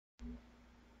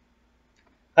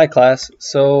Hi class.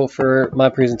 So for my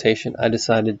presentation, I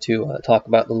decided to talk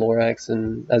about the lorax,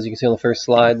 and as you can see on the first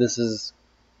slide, this is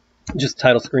just the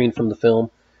title screen from the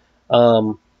film.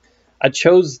 I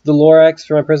chose the lorax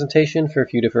for my presentation for a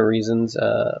few different reasons.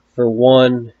 For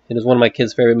one, it is one of my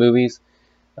kids' favorite movies.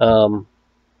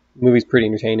 Movie's pretty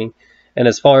entertaining, and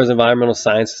as far as environmental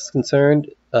science is concerned,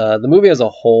 the movie as a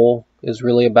whole is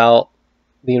really about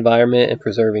the environment and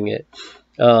preserving it.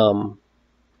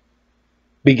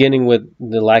 Beginning with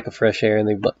the lack of fresh air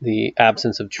and the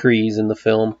absence of trees in the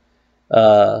film,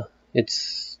 it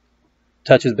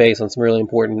touches base on some really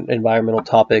important environmental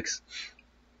topics.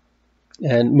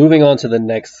 And moving on to the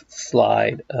next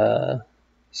slide,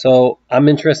 so I'm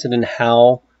interested in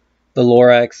how the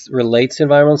lorax relates to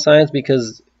environmental science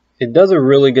because it does a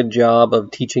really good job of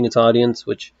teaching its audience,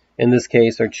 which in this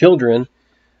case are children,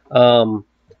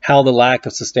 how the lack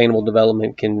of sustainable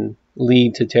development can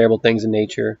lead to terrible things in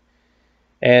nature.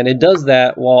 And it does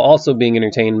that while also being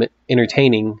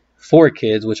entertaining for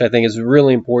kids, which I think is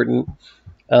really important.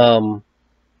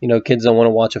 Kids don't want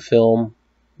to watch a film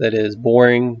that is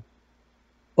boring,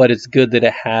 but it's good that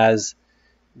it has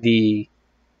the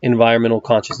environmental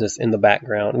consciousness in the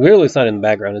background. Really, it's not in the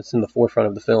background, it's in the forefront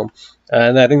of the film.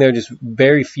 And I think there are just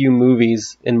very few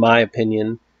movies, in my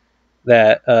opinion,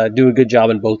 that do a good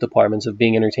job in both departments of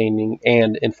being entertaining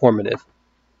and informative.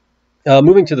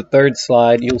 Moving to the third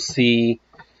slide, you'll see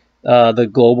the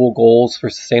global goals for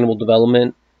sustainable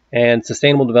development, and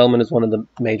sustainable development is one of the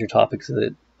major topics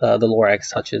that the lorax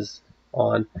touches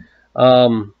on.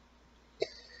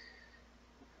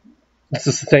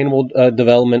 Sustainable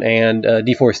development and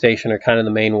deforestation are kind of the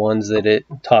main ones that it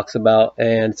talks about.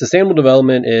 And sustainable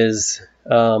development is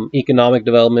economic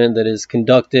development that is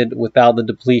conducted without the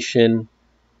depletion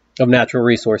of natural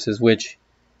resources, which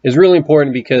is really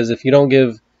important because if you don't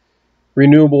give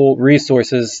renewable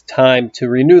resources time to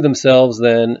renew themselves,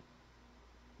 then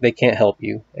they can't help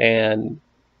you. And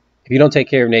if you don't take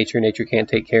care of nature, nature can't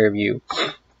take care of you.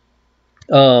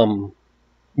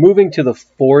 Moving to the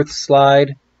fourth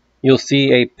slide, you'll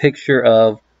see a picture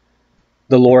of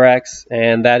the lorax,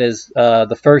 and that is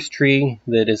the first tree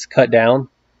that is cut down.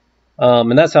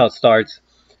 And that's how it starts.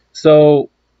 So,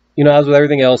 as with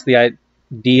everything else, the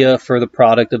idea for the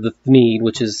product of the thneed,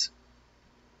 which is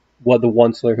what the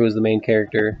Onceler, who is the main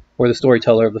character or the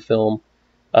storyteller of the film,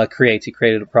 creates. He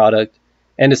created a product,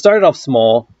 and it started off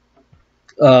small,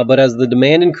 but as the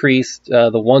demand increased,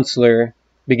 the Onceler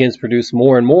begins to produce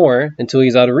more and more until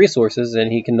he's out of resources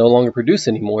and he can no longer produce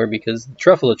anymore because the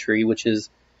truffula tree, which is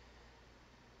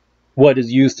what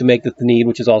is used to make the thneed,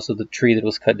 which is also the tree that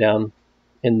was cut down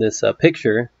in this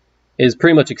picture, is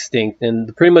pretty much extinct.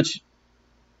 And pretty much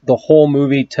the whole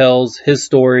movie tells his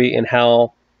story and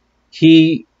how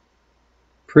he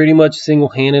pretty much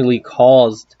single-handedly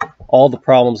caused all the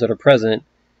problems that are present.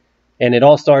 And it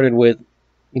all started with,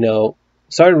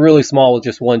 started really small with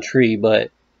just one tree,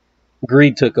 but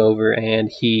greed took over and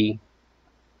he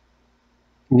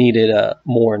needed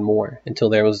more and more until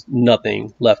there was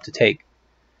nothing left to take.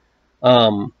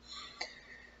 Moving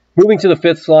to the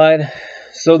fifth slide.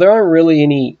 So there aren't really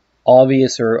any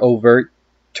obvious or overt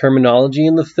terminology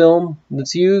in the film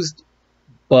that's used,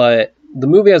 but the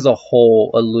movie as a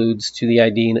whole alludes to the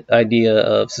idea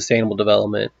of sustainable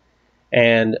development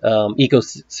and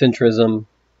ecocentrism,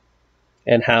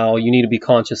 and how you need to be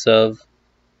conscious of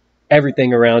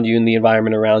everything around you and the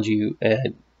environment around you.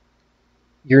 And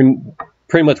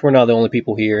we're not the only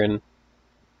people here, and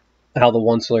how the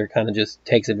Onceler kind of just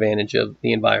takes advantage of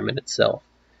the environment itself.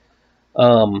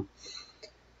 And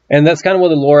that's kind of what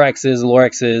the lorax is. The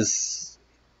lorax is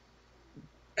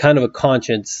kind of a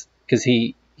conscience because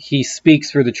he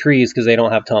speaks for the trees because they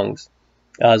don't have tongues,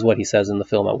 is what he says in the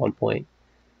film at one point.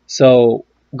 So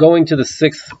going to the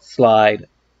sixth slide,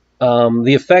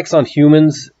 the effects on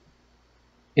humans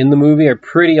in the movie are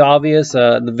pretty obvious.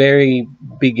 The very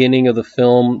beginning of the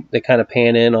film, they kind of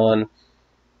pan in on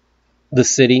the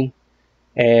city,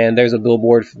 and there's a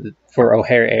billboard for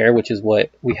O'Hare Air, which is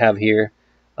what we have here.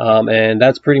 And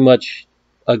that's pretty much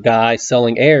a guy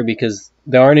selling air because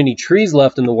there aren't any trees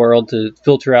left in the world to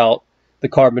filter out the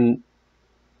carbon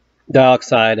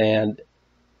dioxide, and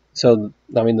so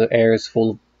the air is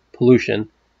full of pollution,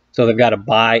 so they've got to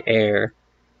buy air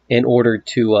in order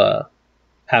to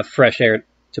have fresh air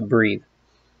to breathe.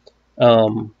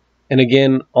 And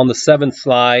again, on the seventh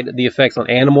slide, the effects on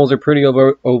animals are pretty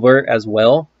overt as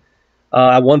well.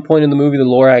 At one point in the movie, the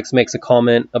lorax makes a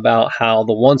comment about how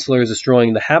the Onceler is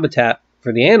destroying the habitat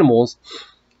for the animals,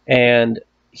 and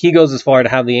he goes as far to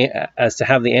have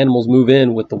the animals move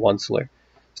in with the Onceler.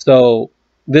 So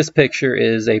this picture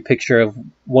is a picture of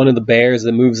one of the bears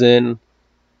that moves in,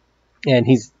 and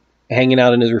he's hanging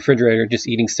out in his refrigerator just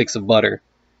eating sticks of butter.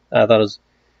 I thought it was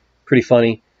pretty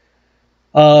funny.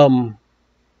 Going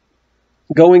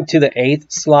to the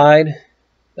 8th slide,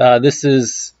 this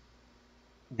is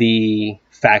the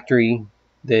factory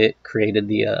that created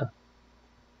the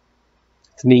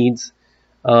needs.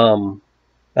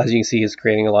 As you can see, it's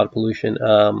creating a lot of pollution.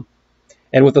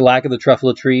 And with the lack of the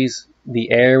truffula trees,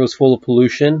 the air was full of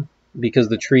pollution because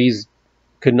the trees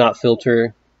could not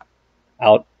filter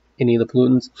out any of the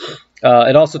pollutants.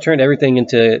 It also turned everything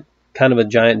into kind of a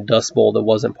giant dust bowl that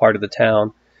wasn't part of the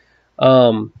town.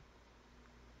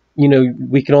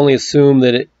 We can only assume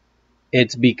that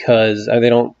it's because they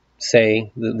don't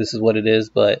say that this is what it is,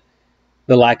 but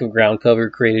the lack of ground cover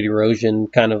created erosion,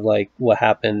 kind of like what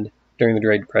happened during the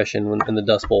Great Depression when the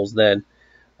Dust Bowl's dead.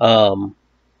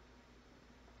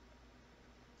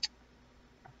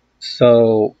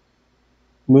 So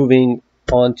moving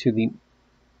on to the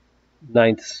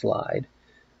 9th slide.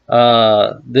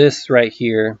 This right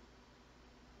here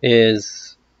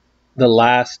is the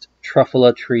last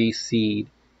truffula tree seed.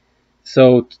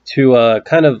 So to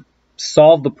kind of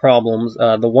solve the problems,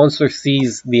 the Onceler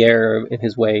sees the error in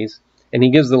his ways, and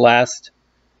he gives the last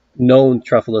known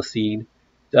truffula seed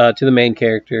to the main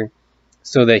character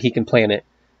so that he can plant it.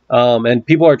 And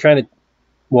people are trying to,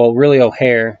 well, really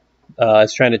O'Hare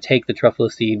is trying to take the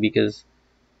truffula seed, because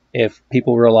if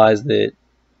people realize that,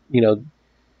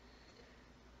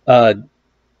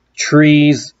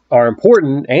 trees are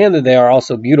important and that they are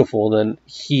also beautiful, then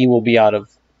he will be out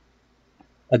of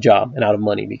a job and out of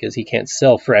money, because he can't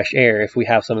sell fresh air if we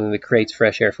have something that creates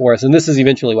fresh air for us. And this is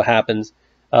eventually what happens.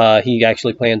 He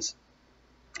actually plants,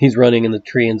 he's running and the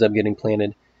tree ends up getting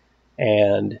planted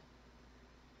and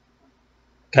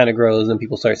kind of grows, and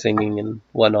people start singing and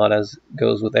whatnot, as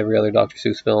goes with every other Dr.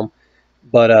 Seuss film.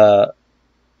 But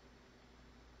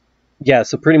yeah,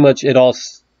 so pretty much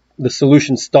the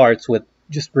solution starts with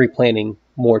just replanting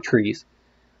more trees.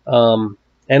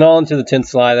 And on to the 10th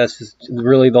slide. That's just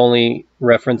really the only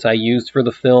reference I used for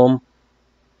the film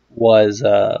was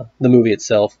the movie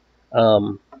itself.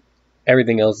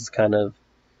 Everything else is kind of,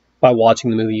 by watching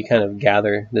the movie, you kind of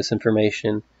gather this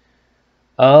information.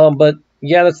 But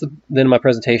yeah, that's the end of my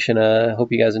presentation. I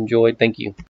hope you guys enjoyed. Thank you.